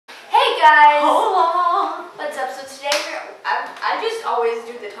guys! Hola! What's up? So today I just always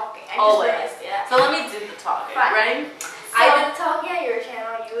do the talking. Always. Yeah. So let me do the talking. Fine. Ready? I do the talking on your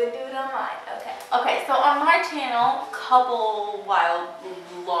channel, you would do it on mine. Okay. Okay, so on my channel,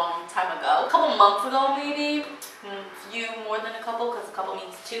 long time ago, a couple months ago maybe, few more than a couple, because a couple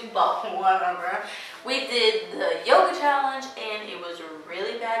means two, but whatever. We did the yoga challenge and it was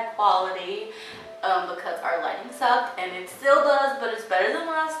really bad quality because our lighting sucked, and it still does, but it's better than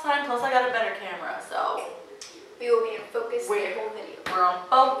last time, plus I got a better camera, so we will be in focus the whole video. We're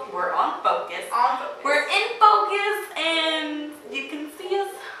on focus. We're in focus and you can see us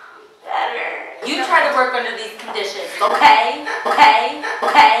better. You try to work under these conditions, okay? Okay?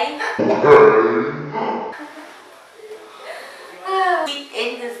 Okay? We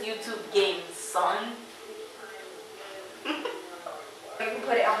in this YouTube game, son. You can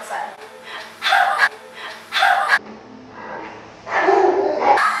put it on the side.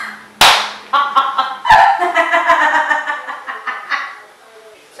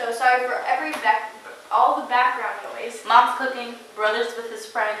 So sorry for all the background noise. Mom's cooking, brother's with his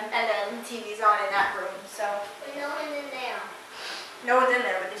friend, and then the TV's on in that room. So no one's in there. No one's in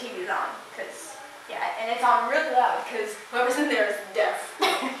there, but the TV's on, cause yeah, and it's on really loud because whoever's in there is deaf.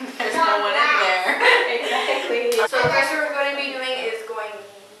 There's no one in there. Exactly. So the first one we're going to be doing is going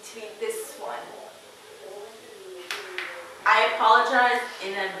to be this one. I apologize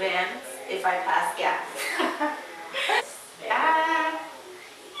in advance if I pass gas. Yeah.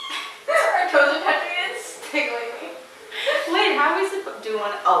 Our toes are touching it. It's tickling me. Wait, how are we supposed to do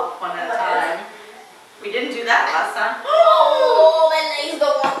one? Oh, one at a time. We didn't do that last time. Oh, my legs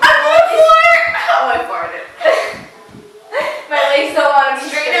don't want to Oh, I farted. My legs don't want to be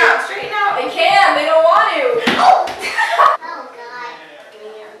straight out. Straighten out. They can. They don't want to. Oh God. Give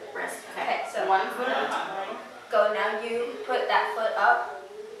me your wrist. Okay, so one foot at a time. Go now. You put that foot up.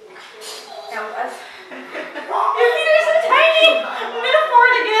 Now us. Your feet are so tiny. I'm gonna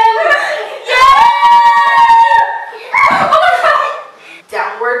fart again. Yeah! Oh my God.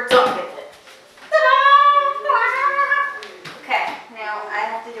 Downward dog pivot. Okay, now I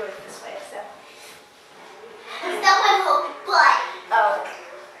have to do it this way. So. Stop my whole butt. Oh.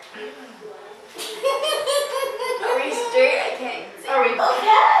 Are we straight? I can't even see. Are we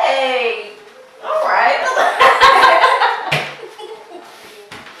okay? All right.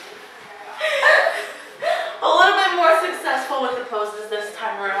 A little bit more successful with the poses this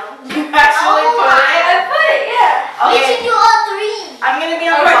time around. You actually put it. I put it, yeah. We should do all three. I'm gonna be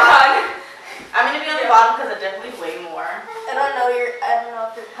on the bottom. I'm gonna be on the bottom because I definitely weigh more. I don't know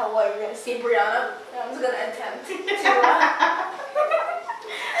how well you're gonna see Brianna. I'm just gonna attempt to. This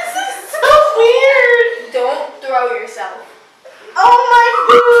is so weird. Don't throw yourself. Oh my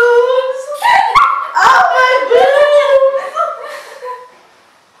boobs! Oh my boobs!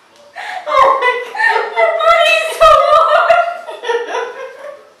 Oh my God! My body's so warm.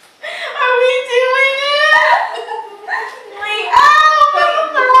 Are we doing it? Wait! Put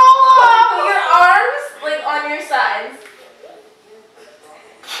your arms like on your sides.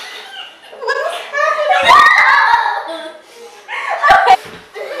 What is happening?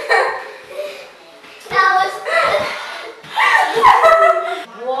 That was.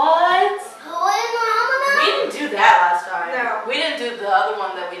 What? What? We didn't do that last time. No. We didn't do the other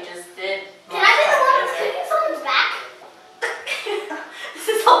one that we just did. Can I be the one who's kicking someone's back? This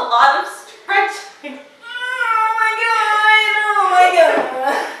is a lot of stretching. Oh my God! Oh my God!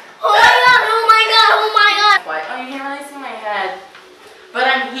 Oh my God! Oh my God! Oh my God! What? Oh, you can't really see my head. But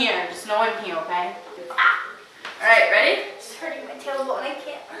I'm here. Just know I'm here, okay? Alright, ready? It's hurting my tailbone. I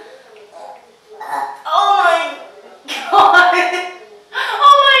can't. Oh my God!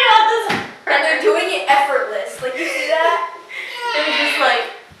 Oh my God, this And they're doing it effortless. Like, you see that?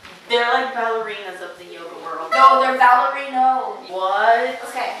 they're like ballerinas of the yoga world. No, they're ballerino. What?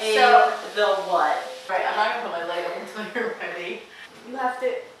 Okay, in so the what? Alright, I'm not gonna put my leg up until you're ready. you have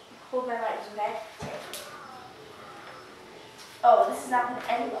to hold my legs, okay? Oh, this is not going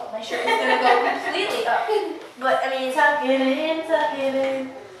to end well. My shirt is going to go completely up. But, I mean, Tuck it in, tuck it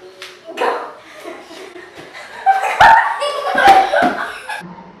in. go.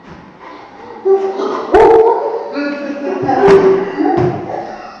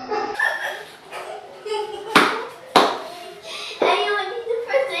 Anyone need the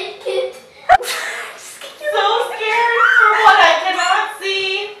first aid kit? So scared for what I cannot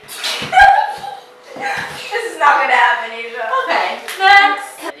see. This is not going to happen, Asia. Okay, next.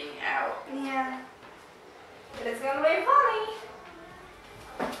 Heading out. Yeah. But it's going to be funny.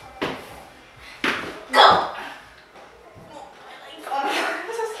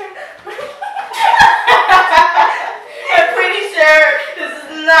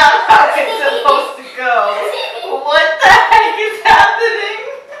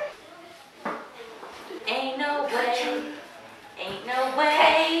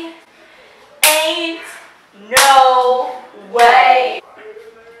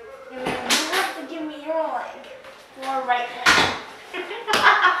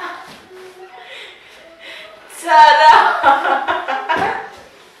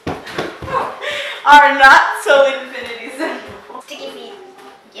 are not so infinity simple. Sticky feet.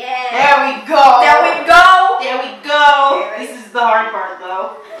 Yeah. There we go. There we go. There we go. This is the hard part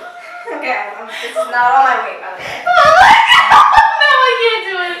though. Okay, this is not all my weight, by the way. Oh my god! No, I can't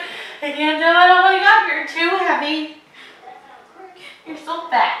do it. I can't do it. Oh my god, you're too heavy. You're so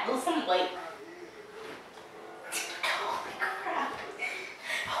fat. Lose some weight. Holy crap.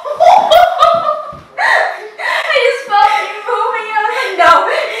 I just felt you moving. I was like, no.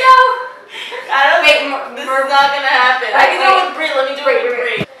 I don't think this is not gonna happen. I can do it with Brie. Let me do it with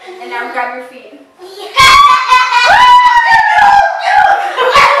Brie. And now grab your feet.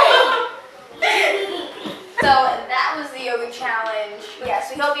 So that was the yoga challenge. Yeah,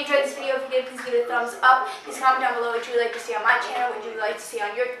 so we hope you enjoyed this video. If you did, please give it a thumbs up. Please comment down below what you would like to see on my channel, what you would like to see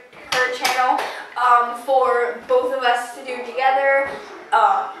on her channel, for both of us to do together,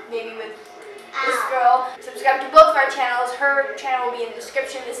 maybe with this girl. Subscribe to both of our channels. Her channel will be in the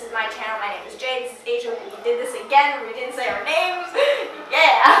description. This is my channel. My name is Jay. This is Asia. We did this again. We didn't say our names. Yeah.